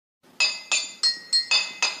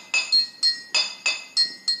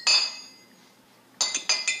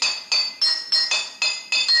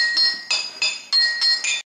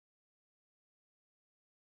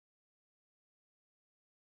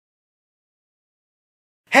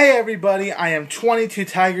Hey everybody, I am 22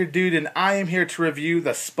 Tiger Dude and I am here to review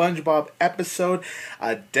the SpongeBob episode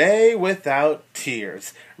A Day Without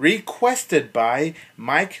Tears, requested by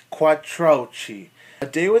Mike Quattrochi. A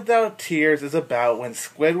Day Without Tears is about when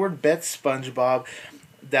Squidward bets SpongeBob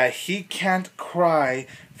that he can't cry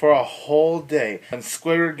for a whole day. And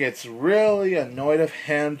Squidward gets really annoyed of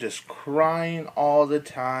him just crying all the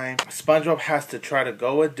time. SpongeBob has to try to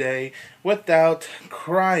go a day without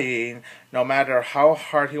crying, no matter how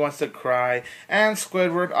hard he wants to cry. And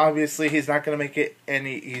Squidward, obviously, he's not going to make it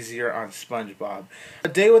any easier on SpongeBob. A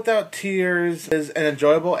Day Without Tears is an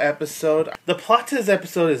enjoyable episode. The plot to this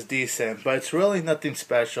episode is decent, but it's really nothing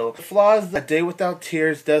special. The flaws that A Day Without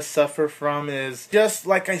Tears does suffer from is, just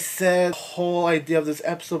like I said, the whole idea of this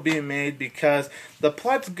episode being made, because the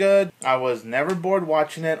plot's good. I was never bored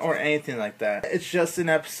watching it or anything like that. It's just an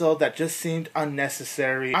episode that just seemed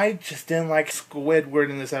unnecessary. I just didn't like Squidward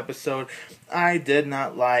in this episode. I did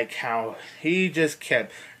not like how he just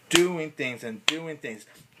kept doing things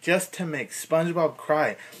just to make SpongeBob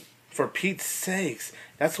cry. For Pete's sakes,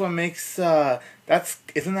 that's what makes isn't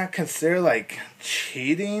that considered like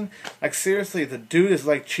cheating? Like seriously, the dude is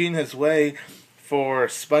like cheating his way for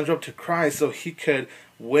SpongeBob to cry so he could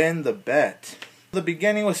win the bet. The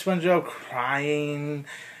beginning with SpongeBob crying,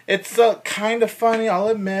 it's kind of funny, I'll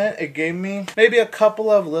admit. It gave me maybe a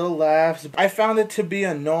couple of little laughs. I found it to be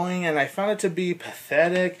annoying and I found it to be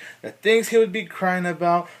pathetic. The things he would be crying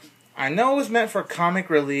about, I know it was meant for comic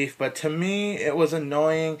relief, but to me it was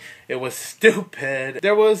annoying. It was stupid.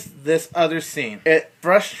 There was this other scene. It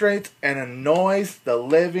frustrates and annoys the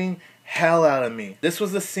living hell out of me. This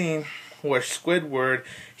was the scene where Squidward,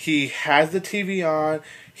 he has the TV on,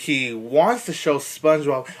 he wants to show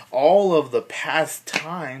SpongeBob all of the past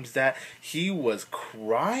times that he was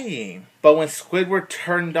crying. But when Squidward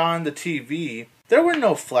turned on the TV, there were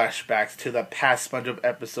no flashbacks to the past SpongeBob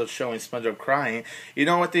episodes showing SpongeBob crying. You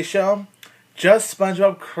know what they show? Just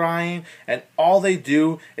SpongeBob crying, and all they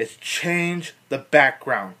do is change the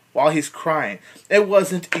background while he's crying. It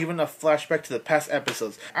wasn't even a flashback to the past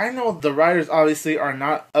episodes. I know the writers obviously are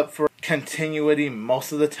not up for continuity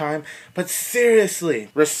most of the time, but seriously,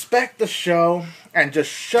 respect the show and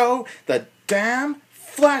just show the damn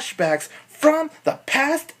flashbacks from the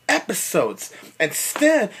past episodes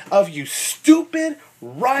instead of you stupid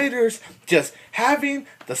writers just having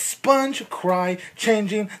the sponge cry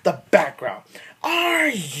changing the background. Are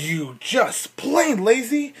you just plain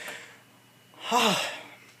lazy?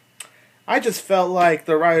 I just felt like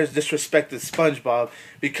the writers disrespected SpongeBob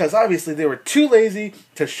because obviously they were too lazy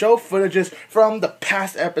to show footages from the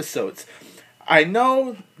past episodes. I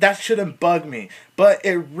know that shouldn't bug me, but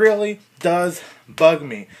it really does bug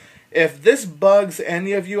me. If this bugs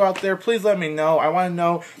any of you out there, please let me know. I want to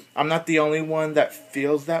know I'm not the only one that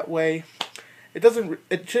feels that way.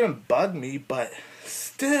 It shouldn't bug me, but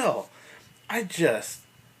still, I just...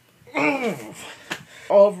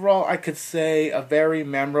 Overall, I could say a very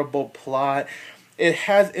memorable plot. It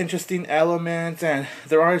has interesting elements and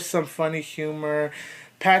there are some funny humor.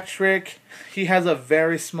 Patrick, he has a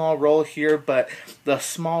very small role here, but the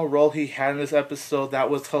small role he had in this episode, that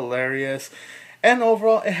was hilarious. And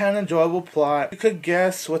overall, it had an enjoyable plot. You could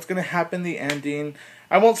guess what's going to happen in the ending.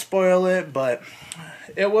 I won't spoil it, but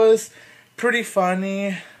it was pretty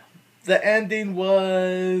funny. The ending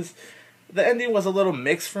was a little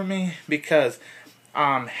mixed for me because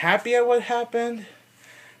I'm happy at what happened,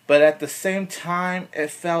 but at the same time, it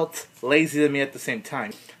felt lazy to me at the same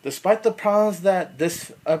time. Despite the problems that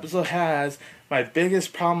this episode has, my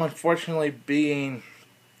biggest problem, unfortunately, being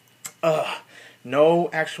no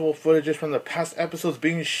actual footages from the past episodes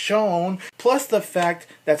being shown, plus the fact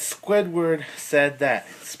that Squidward said that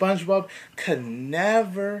SpongeBob could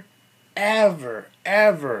never, ever,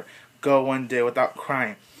 ever go one day without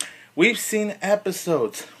crying. We've seen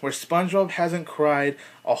episodes where SpongeBob hasn't cried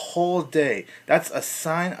a whole day. That's a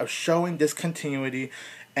sign of showing discontinuity.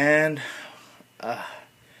 And,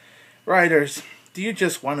 writers, do you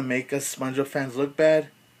just want to make us SpongeBob fans look bad?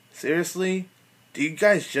 Seriously? Do you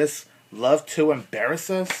guys just love to embarrass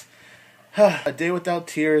us? A Day Without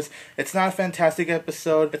Tears. It's not a fantastic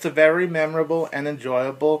episode. It's a very memorable and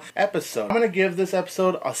enjoyable episode. I'm going to give this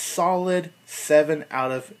episode a solid 7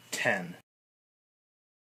 out of 10.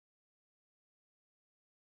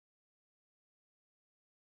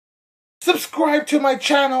 Subscribe to my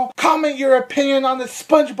channel, comment your opinion on this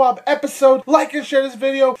SpongeBob episode, like and share this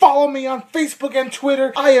video, follow me on Facebook and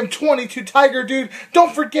Twitter. I am 22 Tiger Dude.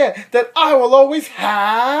 Don't forget that I will always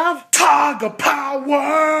have Tiger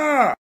Power!